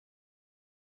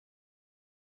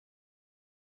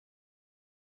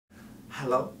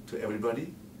Hello to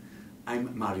everybody.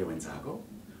 I'm Mario Venzago.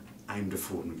 I'm the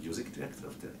former music director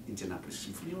of the Indianapolis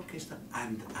Symphony Orchestra,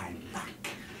 and I'm back.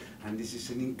 And this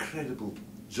is an incredible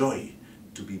joy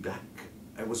to be back.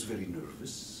 I was very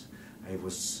nervous. I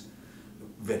was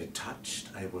very touched.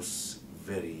 I was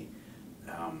very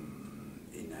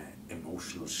in an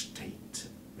emotional state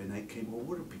when I came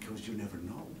over, because you never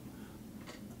know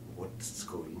what's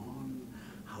going on,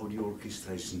 how the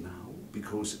orchestra is now,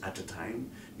 because at the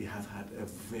time we have had a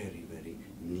very, very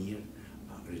near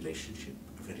relationship,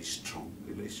 a very strong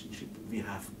relationship. We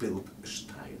have built a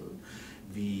style.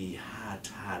 We had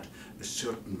a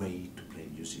certain way to play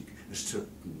music, a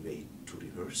certain way to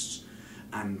rehearse,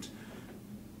 and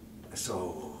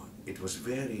so it was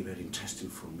very, very interesting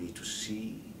for me to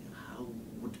see how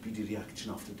would be the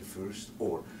reaction after the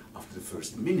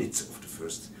first minutes of the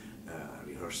first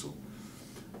rehearsal.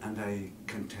 And I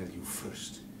can tell you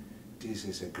first, this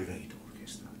is a great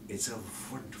orchestra. It's a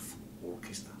wonderful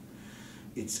orchestra.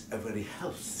 It's a very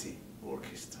healthy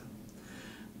orchestra.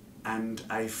 And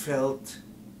I felt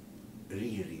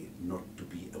really not to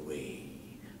be away.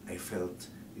 I felt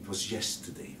it was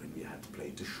yesterday when we had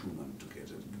played the Schumann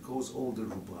together, because all the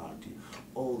rubato,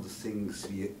 all the things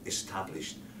we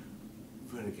established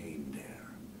were again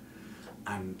there.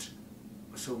 And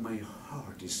so my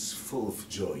heart is full of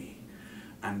joy,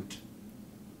 and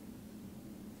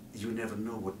you never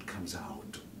know what comes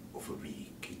out of a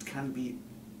week. It can be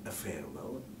a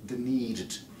farewell, the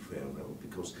needed farewell,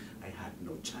 because I had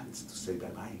no chance to say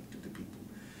bye-bye to the people.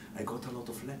 I got a lot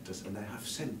of letters, and I have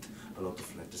sent a lot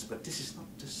of letters, but this is not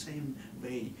the same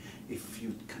way if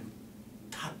you can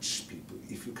touch people,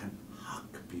 if you can hug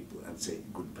people and say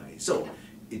goodbye. So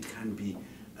it can be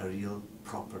a real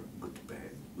proper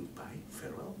goodbye,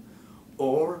 farewell,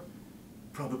 or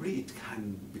probably it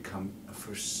can become a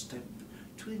first step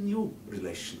to a new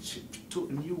relationship, to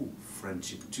a new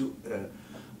friendship, to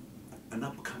an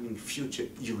upcoming future.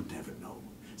 You never know.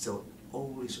 So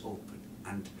always open.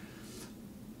 And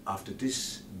after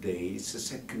this day, it's the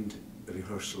second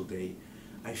rehearsal day,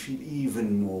 I feel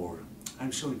even more,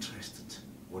 I'm so interested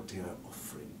what they are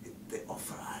offering. They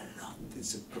offer a lot.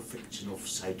 It's a perfection of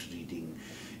sight reading.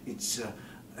 It's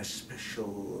a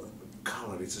special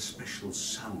color, it's a special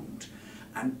sound.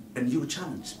 And a new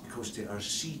challenge, because they are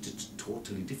seated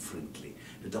totally differently.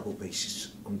 The double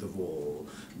basses on the wall,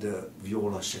 the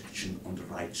viola section on the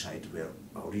right side where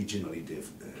originally the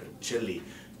cello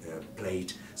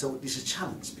played. So this is a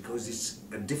challenge, because it's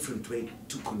a different way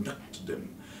to conduct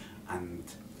them. And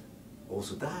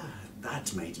also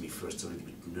that made me first a little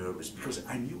bit nervous, because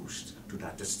I'm used to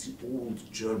that. That's the old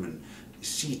German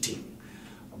seating.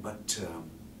 But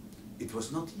it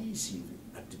was not easy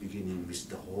at the beginning with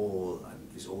the hall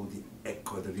and with all the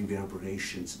echo, the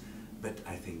reverberations, but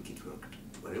I think it worked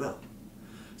very well.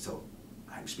 So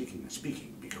I'm speaking and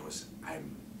speaking because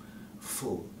I'm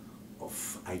full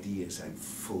of ideas, I'm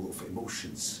full of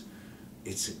emotions.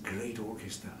 It's a great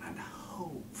orchestra, and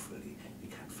hopefully we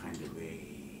can find a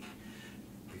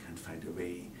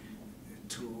way,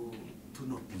 to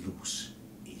not lose